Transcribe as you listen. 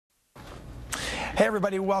Hey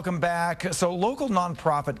everybody, welcome back. So local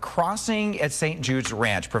nonprofit Crossing at St. Jude's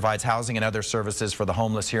Ranch provides housing and other services for the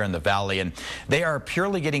homeless here in the valley, and they are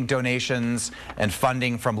purely getting donations and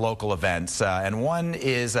funding from local events. And one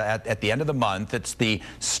is at the end of the month. It's the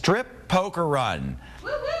Strip Poker Run.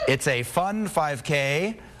 It's a fun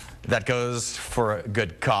 5K that goes for a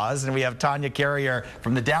good cause, and we have Tanya Carrier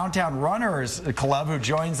from the Downtown Runners Club who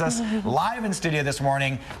joins us live in studio this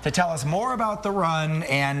morning to tell us more about the run,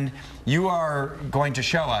 and you are going to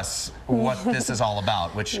show us what this is all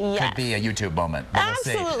about, which could be a YouTube moment.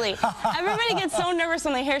 Absolutely. Everybody gets so nervous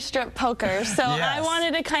when they hear strip poker, so I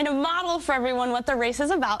wanted to kind of model for everyone what the race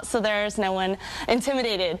is about so there's no one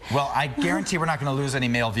intimidated. Well, I guarantee we're not going to lose any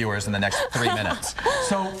male viewers in the next 3 minutes.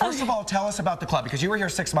 So first of all, tell us about the club, because you were here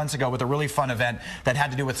 6 months ago with a really fun event that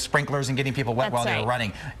had to do with sprinklers and getting people wet while they were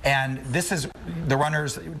running. And this is the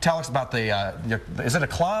Runners. Tell us about the, is it a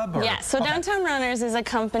club? Or? Yeah, so Downtown Runners is a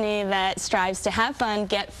company that strives to have fun,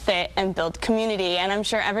 get fit, and build community. And I'm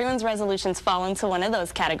sure everyone's resolutions fall into one of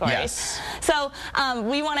those categories. Yes. So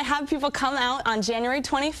we want to have people come out on January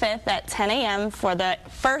 25th at 10 a.m. for the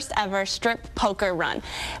first ever strip poker run.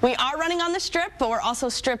 We are running on the strip, but we're also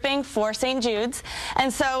stripping for St. Jude's.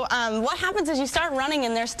 And so what happens is you start running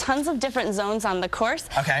and there's tons of different zones on the course.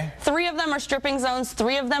 Okay. 3 of them are stripping zones,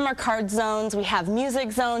 3 of them are card zones. We have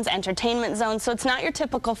music zones, entertainment zones. So it's not your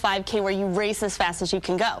typical 5K where you race as fast as you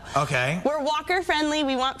can go. Okay. We're walker friendly.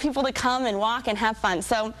 We want people to come and walk and have fun.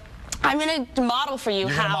 So I'm going to model for you. You're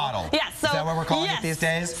how. Model. Yes. So, is that what we're calling it these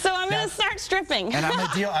days? So I'm going to start stripping. And I'm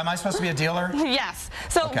a deal. Am I supposed to be a dealer? Yes.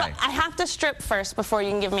 So I have to strip first before you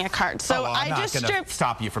can give me a card. So I'm not going to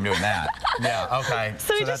stop you from doing that. Yeah. Okay.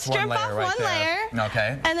 So you just strip off one layer.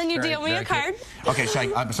 Okay. And then you deal me a card. Okay. So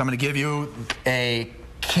I'm going to give you a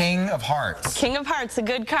King of Hearts. King of Hearts, a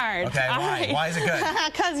good card. Okay, why? Why is it good?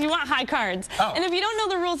 Because you want high cards. Oh. And if you don't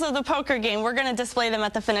know the rules of the poker game, we're going to display them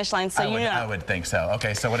at the finish line so you know. I would think so.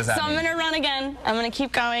 Okay, so what does that mean? So I'm going to run again. I'm going to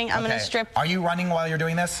keep going. I'm going to strip. Are you running while you're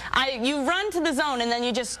doing this? You run to the zone, and then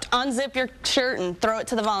you just unzip your shirt and throw it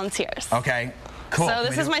to the volunteers. Okay, cool. So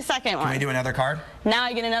this is my second one. Can we do another card? Now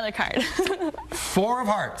I get another card. 4 of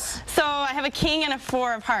hearts. So I have a king and a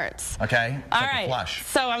 4 of hearts. Okay. All right. A flush.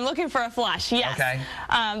 So I'm looking for a flush. Yes. Okay.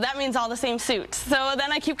 That means all the same suits. So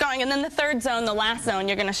then I keep going, and then the third zone, the last zone,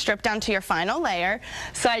 you're going to strip down to your final layer.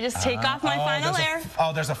 So I just take off my final layer.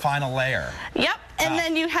 There's a final layer. Yep. And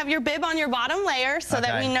then you have your bib on your bottom layer so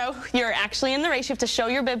that we know you're actually in the race. You have to show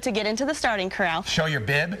your bib to get into the starting corral. Show your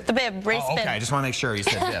bib? The bib, race bib. Okay, I just want to make sure you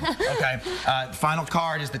said bib. Okay. Final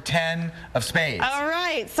card is the 10 of spades. All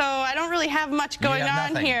right, so I don't really have much going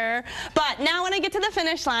on here. But now when I get to the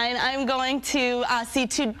finish line, I'm going to see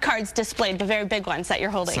 2 cards displayed, the very big ones that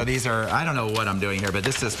you're holding. So these are, I don't know what I'm doing here, but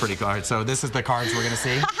this is pretty cool. So this is the cards we're going to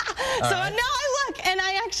see? So now I look, and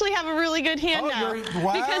I actually have a really good hand now.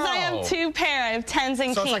 Wow. Because I have 2 pair. I have 10s and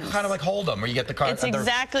kings. So it's like, kind of like Hold'em, where you get the cards. It's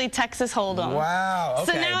exactly Texas Hold'em. Wow,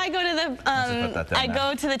 okay. So now I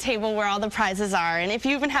go to the table where all the prizes are, and if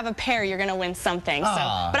you even have a pair, you're going to win something.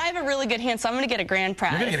 So, but I have a really good hand, so I'm going to get a grand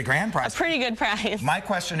prize. You're going to get a grand prize? A pretty good prize. My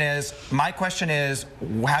question is,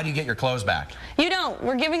 how do you get your clothes back? You don't.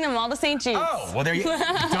 We're giving them all to St. Jude's. Oh, well, there you go.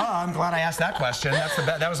 Duh, I'm glad I asked that question.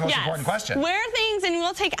 That was the most important question. Wear things and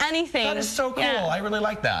we'll take anything. That is so cool. I really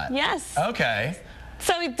like that. Yes. Okay.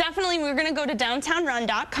 So definitely we're going to go to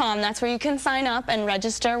downtownrun.com. That's where you can sign up and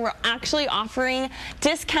register. We're actually offering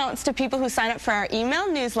discounts to people who sign up for our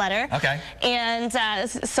email newsletter. Okay. And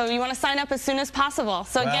so you want to sign up as soon as possible.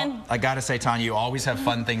 So again, I got to say, Tanya, you always have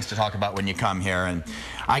fun things to talk about when you come here. And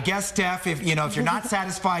I guess, Steph, if you're not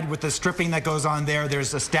satisfied with the stripping that goes on there,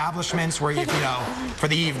 there's establishments where you for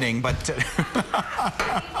the evening, but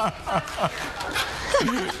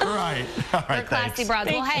right. All right. We're classy broads.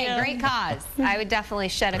 Well, hey, great cause. I would definitely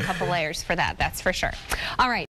shed a couple layers for that. That's for sure. All right.